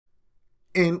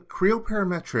In Creo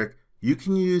Parametric, you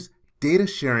can use data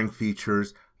sharing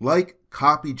features like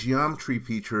copy geometry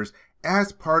features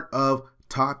as part of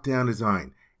top-down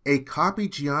design. A copy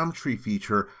geometry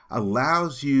feature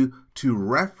allows you to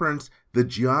reference the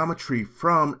geometry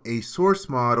from a source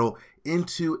model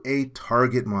into a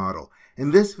target model.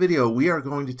 In this video, we are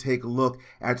going to take a look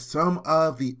at some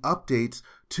of the updates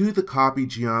to the copy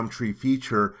geometry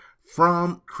feature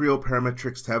from Creo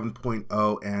Parametric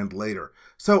 7.0 and later.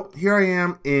 So here I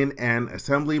am in an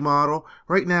assembly model.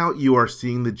 Right now you are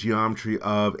seeing the geometry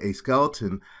of a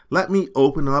skeleton. Let me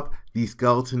open up the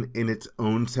skeleton in its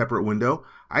own separate window.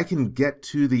 I can get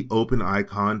to the open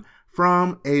icon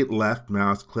from a left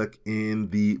mouse click in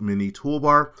the mini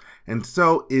toolbar. And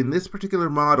so in this particular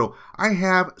model, I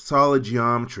have solid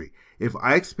geometry. If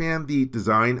I expand the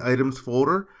design items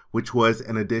folder, which was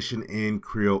an addition in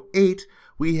Creo 8,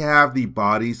 we have the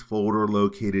bodies folder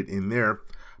located in there.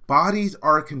 Bodies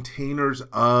are containers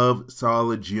of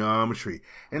solid geometry.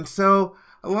 And so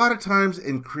a lot of times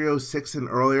in Creo 6 and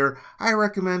earlier, I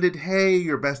recommended, hey,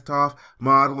 you're best off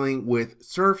modeling with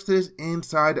surfaces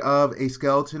inside of a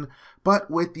skeleton. But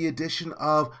with the addition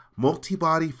of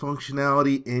multi-body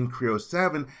functionality in Creo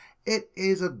 7, it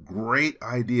is a great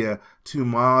idea to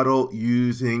model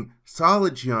using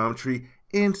solid geometry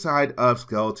inside of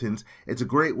skeletons. It's a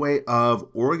great way of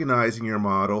organizing your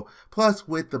model. Plus,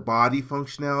 with the body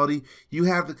functionality, you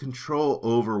have the control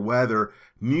over whether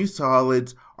new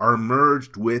solids are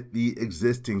merged with the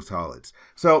existing solids.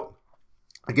 So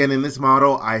again, in this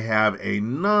model, I have a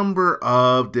number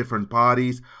of different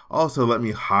bodies. Also, let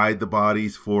me hide the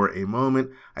bodies for a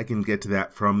moment. I can get to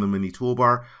that from the mini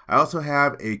toolbar. I also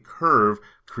have a curve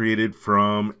created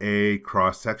from a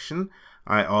cross section.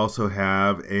 I also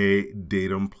have a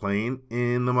datum plane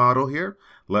in the model here.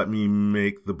 Let me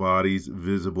make the bodies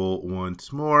visible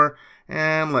once more.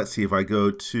 And let's see if I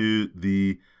go to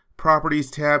the Properties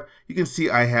tab, you can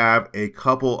see I have a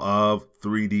couple of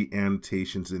 3D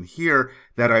annotations in here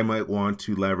that I might want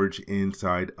to leverage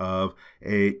inside of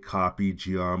a copy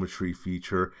geometry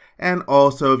feature. And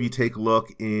also, if you take a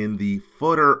look in the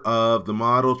footer of the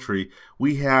model tree,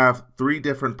 we have 3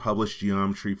 different published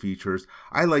geometry features.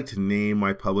 I like to name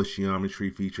my published geometry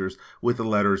features with the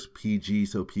letters PG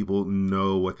so people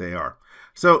know what they are.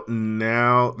 So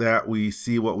now that we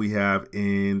see what we have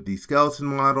in the skeleton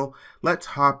model, let's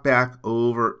hop back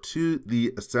over to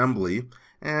the assembly,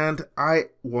 and I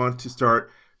want to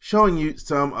start showing you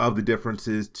some of the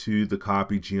differences to the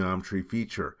copy geometry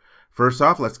feature. First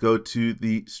off, let's go to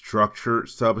the structure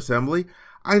subassembly.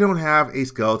 I don't have a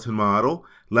skeleton model.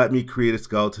 Let me create a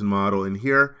skeleton model in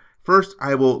here. First,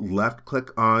 I will left click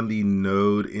on the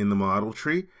node in the model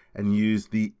tree and use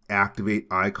the activate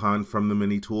icon from the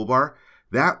mini toolbar.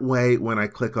 That way, when I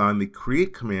click on the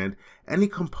create command, any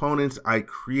components I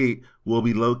create will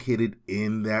be located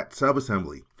in that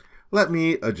subassembly. Let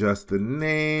me adjust the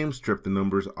name, strip the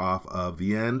numbers off of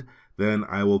the end, then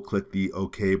I will click the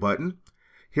OK button.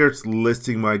 Here it's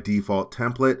listing my default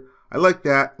template. I like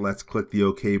that. Let's click the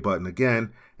OK button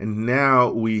again, and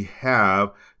now we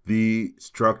have the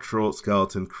structural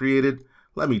skeleton created.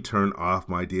 Let me turn off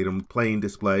my datum plane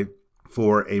display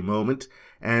for a moment,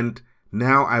 and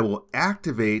now I will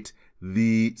activate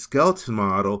the skeleton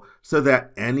model so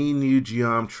that any new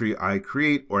geometry I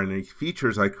create or any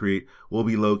features I create will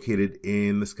be located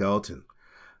in the skeleton.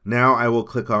 Now I will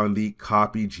click on the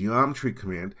copy geometry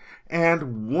command,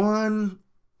 and one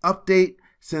update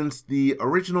since the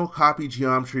original copy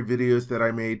geometry videos that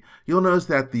I made, you'll notice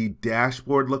that the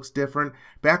dashboard looks different.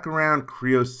 Back around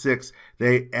Creo 6,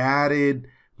 they added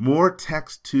more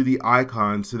text to the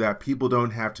icons so that people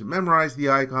don't have to memorize the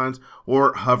icons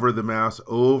or hover the mouse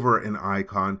over an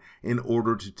icon in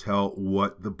order to tell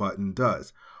what the button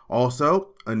does. Also,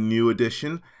 a new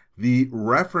addition, the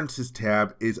References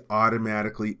tab is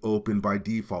automatically open by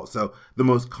default. So the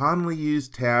most commonly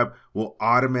used tab will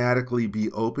automatically be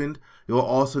opened. You'll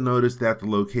also notice that the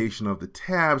location of the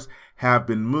tabs have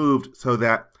been moved so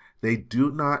that they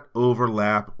do not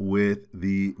overlap with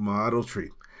the model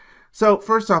tree. So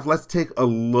first off, let's take a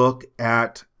look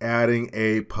at adding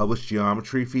a published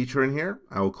geometry feature in here.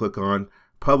 I will click on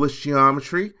Publish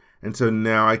Geometry, and so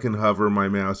now I can hover my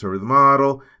mouse over the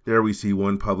model. There we see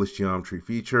one published geometry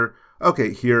feature.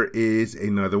 Okay, here is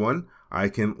another one. I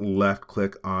can left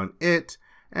click on it,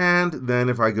 and then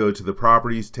if I go to the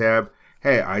Properties tab,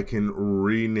 hey, I can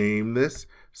rename this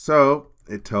so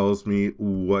it tells me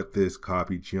what this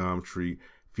copy geometry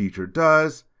feature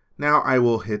does. Now I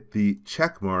will hit the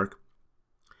check mark.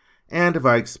 And if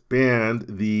I expand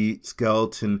the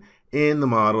skeleton in the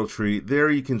model tree, there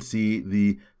you can see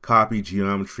the copy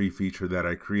geometry feature that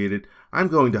I created. I'm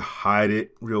going to hide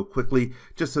it real quickly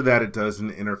just so that it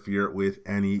doesn't interfere with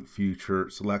any future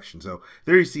selection. So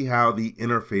there you see how the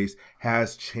interface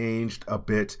has changed a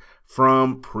bit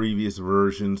from previous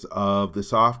versions of the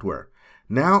software.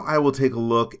 Now I will take a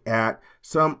look at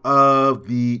some of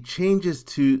the changes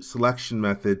to selection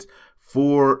methods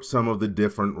for some of the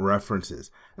different references.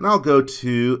 And I'll go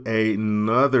to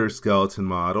another skeleton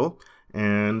model,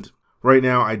 and right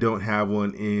now I don't have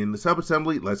one in the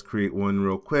subassembly. Let's create one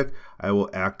real quick. I will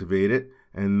activate it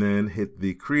and then hit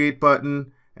the create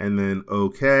button and then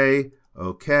OK.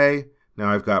 Now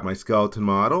I've got my skeleton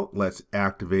model. Let's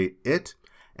activate it.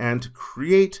 And to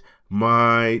create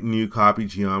my new copy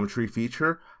geometry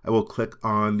feature, I will click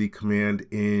on the command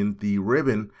in the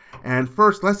ribbon. And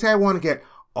first, let's say I want to get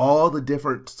all the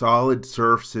different solid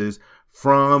surfaces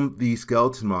from the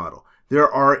skeleton model.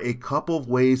 There are a couple of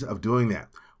ways of doing that.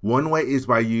 One way is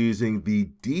by using the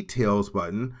Details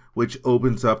button, which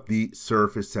opens up the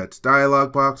Surface Sets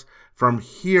dialog box. From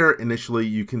here, initially,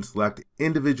 you can select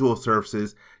individual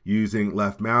surfaces using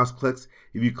left mouse clicks.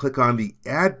 If you click on the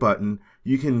Add button,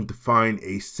 you can define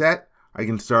a set. I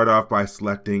can start off by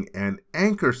selecting an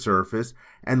anchor surface,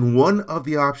 and one of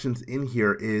the options in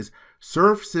here is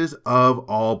surfaces of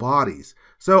all bodies.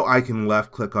 So I can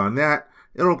left click on that.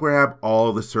 It'll grab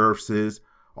all the surfaces,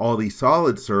 all the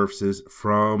solid surfaces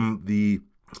from the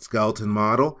skeleton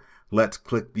model. Let's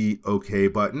click the OK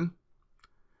button.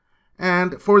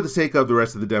 And for the sake of the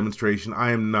rest of the demonstration,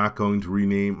 I am not going to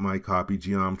rename my copy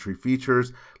geometry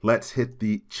features. Let's hit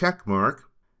the check mark.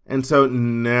 And so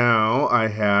now I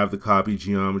have the copy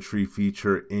geometry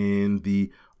feature in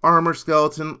the armor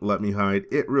skeleton. Let me hide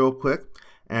it real quick.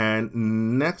 And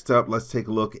next up, let's take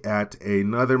a look at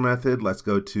another method. Let's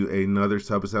go to another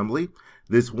subassembly.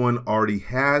 This one already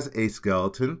has a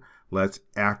skeleton. Let's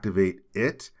activate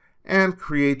it and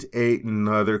create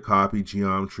another copy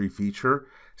geometry feature.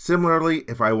 Similarly,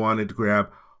 if I wanted to grab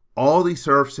all the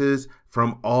surfaces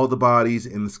from all the bodies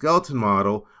in the skeleton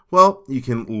model, well, you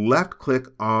can left click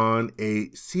on a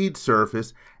seed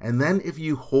surface, and then if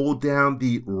you hold down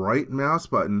the right mouse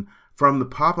button from the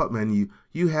pop-up menu,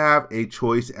 you have a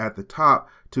choice at the top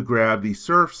to grab the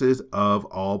surfaces of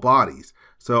all bodies.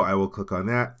 So I will click on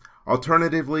that.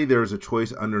 Alternatively, there's a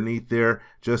choice underneath there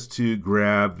just to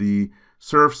grab the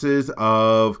surfaces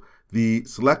of the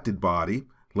selected body.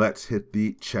 Let's hit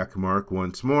the check mark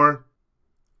once more.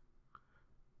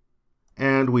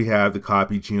 And we have the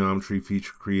copy geometry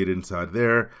feature created inside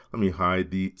there. Let me hide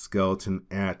the skeleton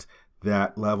at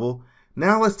that level.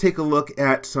 Now let's take a look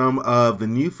at some of the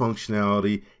new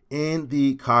functionality in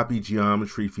the copy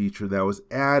geometry feature that was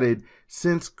added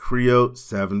since Creo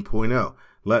 7.0.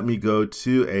 Let me go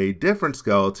to a different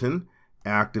skeleton,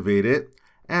 activate it,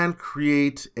 and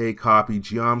create a copy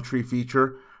geometry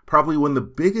feature. Probably one of the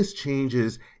biggest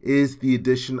changes is the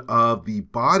addition of the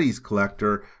bodies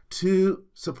collector to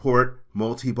support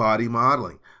multi-body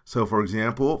modeling. So for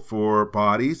example, for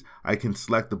bodies, I can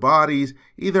select the bodies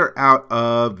either out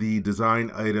of the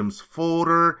design items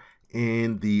folder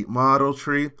in the model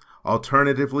tree.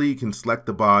 Alternatively, you can select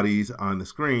the bodies on the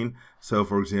screen. So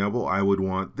for example, I would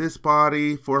want this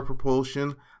body for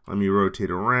propulsion. Let me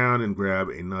rotate around and grab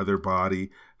another body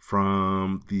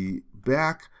from the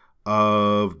back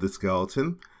of the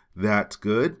skeleton. That's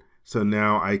good. So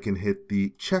now I can hit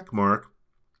the check mark,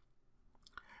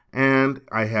 and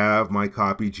I have my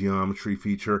copy geometry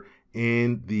feature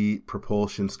in the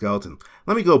propulsion skeleton.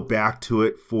 Let me go back to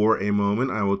it for a moment.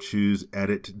 I will choose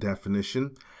Edit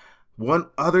Definition. One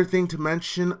other thing to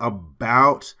mention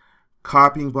about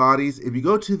copying bodies, if you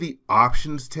go to the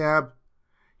Options tab,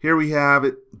 here we have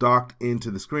it docked into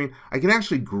the screen. I can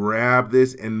actually grab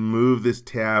this and move this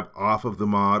tab off of the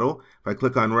model. If I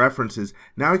click on References,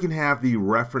 now I can have the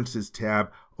References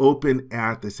tab open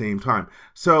at the same time.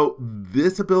 So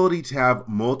this ability to have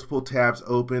multiple tabs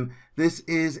open, this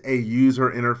is a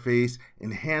user interface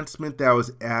enhancement that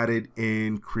was added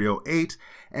in Creo 8,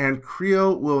 and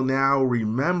Creo will now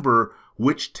remember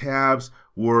which tabs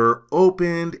were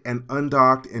opened and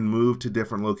undocked and moved to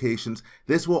different locations.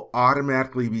 This will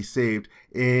automatically be saved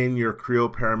in your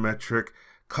Creo Parametric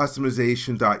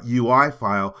customization.ui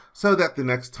file so that the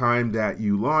next time that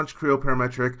you launch Creo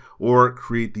Parametric or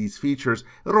create these features,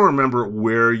 it'll remember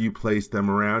where you place them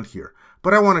around here.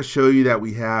 But I want to show you that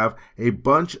we have a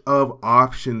bunch of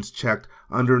options checked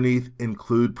underneath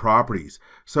Include Properties.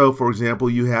 So for example,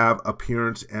 you have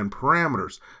appearance and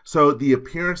parameters. So the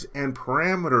appearance and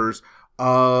parameters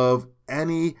of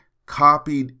any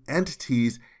copied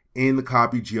entities in the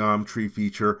copy geometry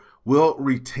feature will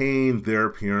retain their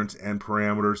appearance and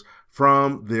parameters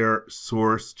from their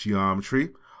source geometry.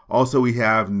 Also, we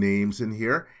have names in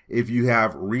here. If you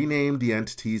have renamed the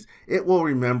entities, it will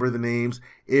remember the names.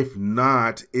 If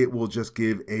not, it will just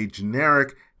give a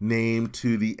generic name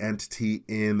to the entity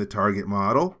in the target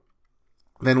model.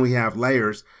 Then we have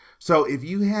layers. So if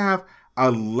you have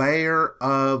a layer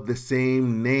of the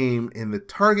same name in the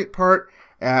target part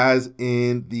as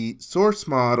in the source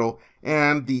model,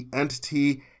 and the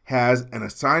entity has an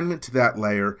assignment to that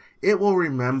layer, it will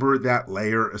remember that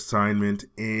layer assignment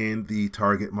in the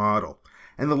target model.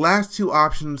 And the last two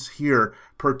options here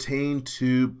pertain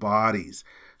to bodies.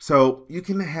 So you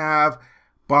can have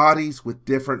bodies with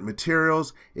different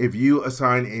materials. If you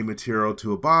assign a material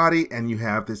to a body and you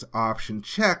have this option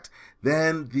checked,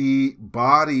 then the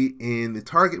body in the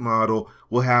target model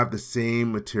will have the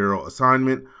same material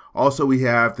assignment. Also, we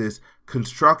have this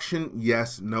construction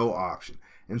yes, no option.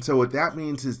 And so what that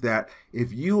means is that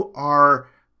if you are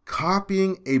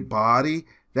copying a body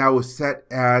that was set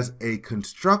as a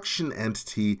construction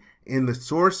entity in the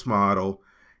source model,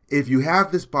 if you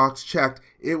have this box checked,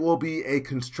 it will be a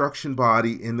construction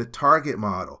body in the target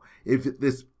model. If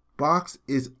this box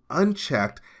is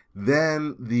unchecked,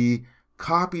 then the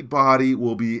copied body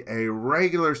will be a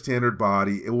regular standard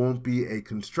body. It won't be a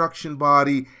construction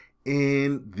body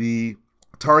in the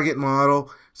target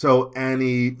model. So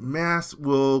any mass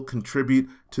will contribute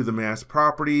to the mass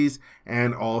properties,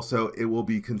 and also it will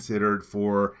be considered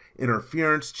for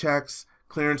interference checks,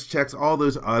 clearance checks, all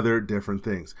those other different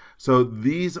things. So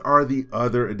these are the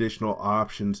other additional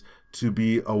options to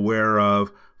be aware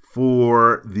of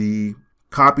for the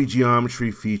copy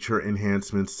geometry feature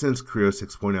enhancements since Creo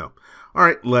 6.0. All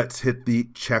right, let's hit the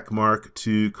check mark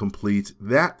to complete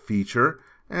that feature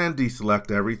and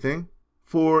deselect everything.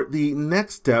 For the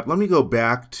next step, let me go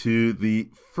back to the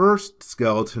first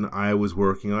skeleton I was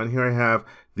working on. Here I have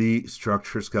the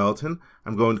structure skeleton.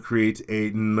 I'm going to create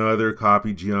another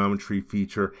copy geometry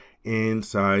feature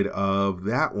inside of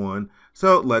that one.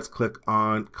 So let's click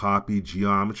on copy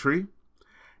geometry.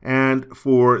 And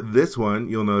for this one,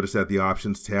 you'll notice that the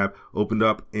options tab opened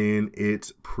up in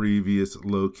its previous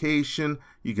location.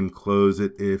 You can close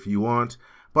it if you want.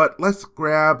 But let's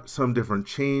grab some different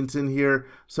chains in here.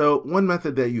 So one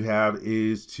method that you have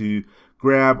is to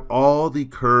grab all the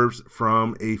curves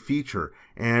from a feature.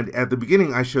 And at the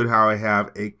beginning, I showed how I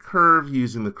have a curve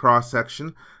using the cross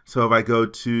section. So if I go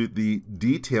to the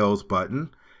details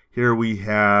button, here we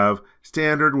have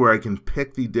standard, where I can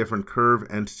pick the different curve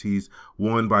entities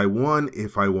one by one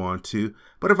if I want to.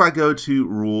 But if I go to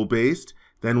rule based,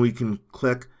 then we can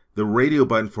click the radio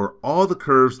button for all the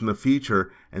curves in the feature,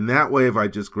 and that way if I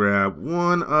just grab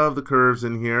one of the curves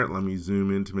in here, let me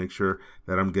zoom in to make sure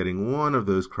that I'm getting one of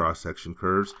those cross-section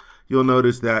curves, you'll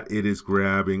notice that it is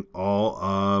grabbing all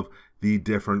of the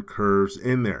different curves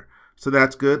in there. So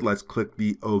that's good. Let's click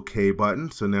the OK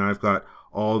button. So now I've got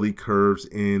all the curves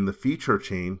in the feature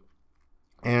chain.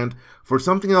 And for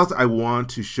something else I want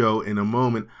to show in a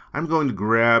moment, I'm going to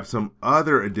grab some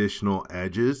other additional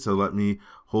edges. So let me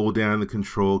hold down the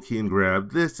control key and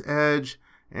grab this edge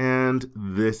and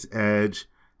this edge.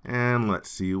 And let's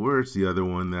see, where's the other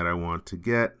one that I want to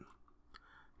get?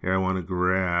 Here I want to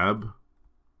grab,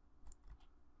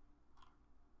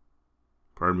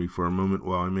 pardon me for a moment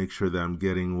while I make sure that I'm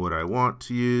getting what I want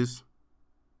to use.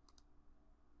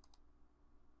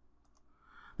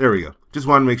 There we go. Just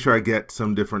want to make sure I get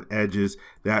some different edges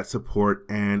that support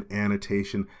an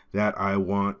annotation that I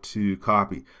want to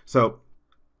copy. So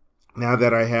now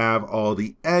that I have all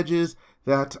the edges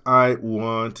that I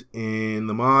want in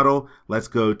the model, let's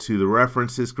go to the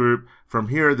references group. From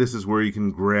here, this is where you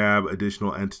can grab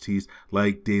additional entities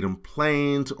like datum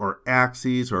planes or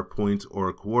axes or points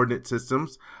or coordinate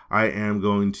systems. I am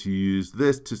going to use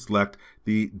this to select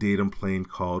the datum plane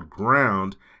called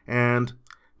ground. And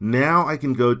now I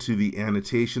can go to the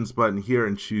annotations button here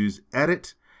and choose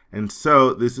edit. And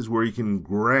so this is where you can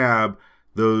grab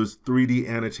those 3D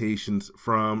annotations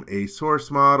from a source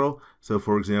model. So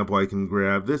for example, I can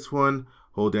grab this one,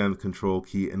 hold down the control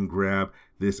key and grab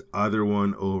this other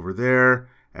one over there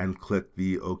and click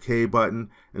the OK button.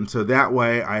 And so that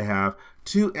way I have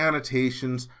two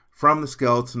annotations from the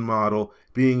skeleton model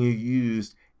being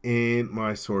used in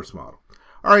my source model.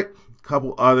 All right, a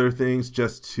couple other things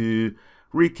just to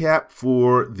recap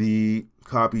for the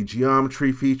copy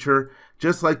geometry feature.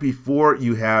 Just like before,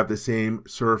 you have the same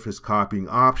surface copying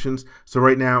options. So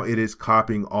right now it is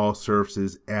copying all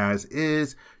surfaces as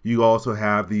is. You also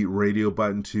have the radio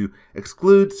button to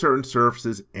exclude certain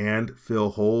surfaces and fill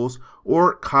holes,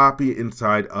 or copy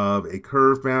inside of a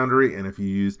curve boundary. And if you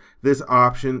use this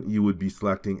option, you would be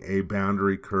selecting a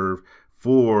boundary curve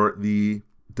for the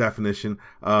definition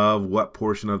of what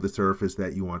portion of the surface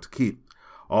that you want to keep.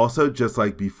 Also, just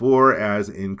like before, as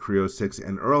in Creo 6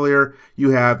 and earlier,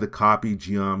 you have the copy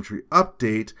geometry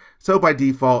update. So by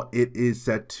default, it is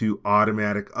set to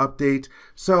automatic update.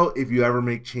 So if you ever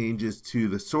make changes to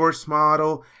the source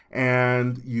model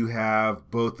and you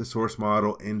have both the source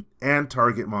model and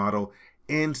target model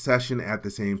in session at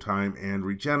the same time and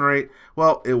regenerate,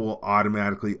 well, it will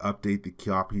automatically update the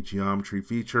copy geometry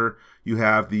feature. You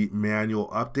have the manual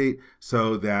update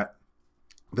so that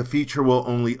the feature will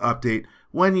only update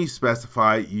when you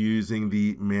specify using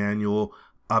the manual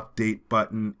update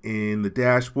button in the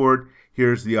dashboard.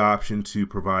 Here's the option to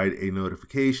provide a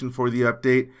notification for the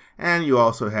update, and you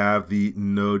also have the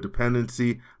no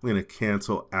dependency. I'm going to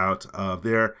cancel out of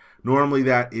there. Normally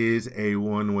that is a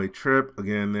one-way trip.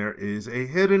 Again, there is a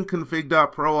hidden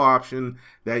config.pro option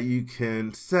that you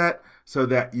can set so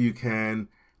that you can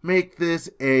make this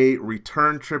a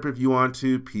return trip if you want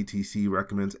to. PTC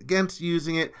recommends against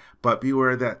using it, but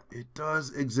beware that it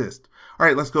does exist. All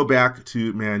right, let's go back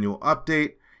to manual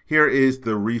update. Here is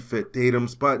the refit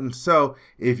datums button. So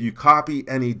if you copy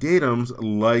any datums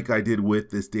like I did with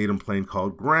this datum plane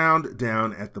called ground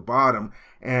down at the bottom,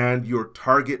 and your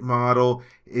target model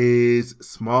is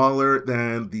smaller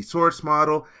than the source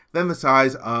model, then the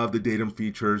size of the datum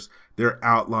features, their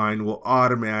outline will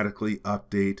automatically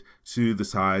update to the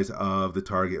size of the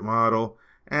target model.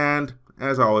 And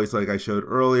as always, like I showed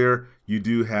earlier, you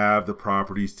do have the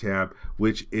Properties tab,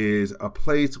 which is a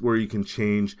place where you can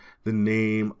change the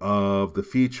name of the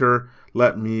feature.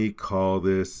 Let me call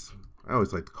this, I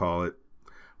always like to call it,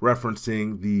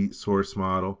 referencing the source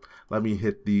model. Let me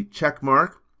hit the check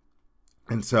mark.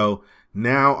 And so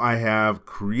now I have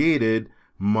created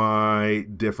my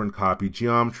different copy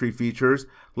geometry features.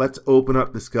 Let's open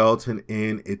up the skeleton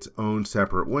in its own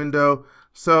separate window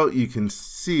so you can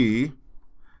see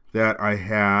that I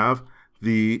have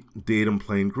the datum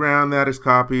plane ground that is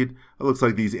copied. It looks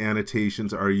like these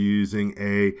annotations are using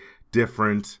a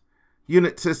different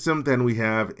unit system than we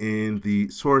have in the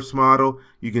source model.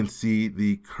 You can see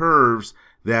the curves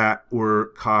that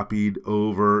were copied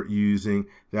over using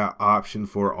that option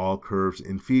for all curves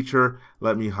in feature.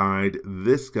 Let me hide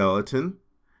this skeleton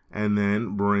and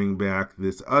then bring back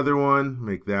this other one,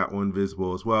 make that one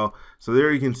visible as well. So there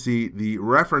you can see the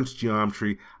reference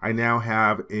geometry I now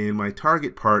have in my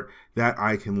target part that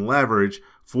I can leverage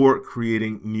for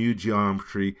creating new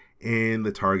geometry in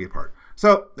the target part.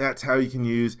 So that's how you can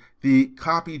use the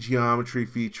copy geometry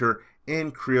feature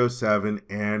in Creo 7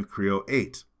 and Creo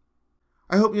 8.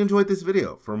 I hope you enjoyed this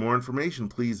video. For more information,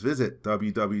 please visit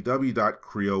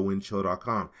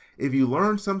www.creowindchill.com. If you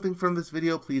learned something from this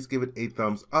video, please give it a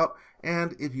thumbs up.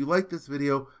 And if you like this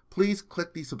video, please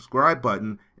click the subscribe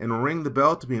button and ring the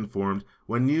bell to be informed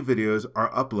when new videos are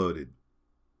uploaded.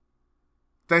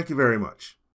 Thank you very much.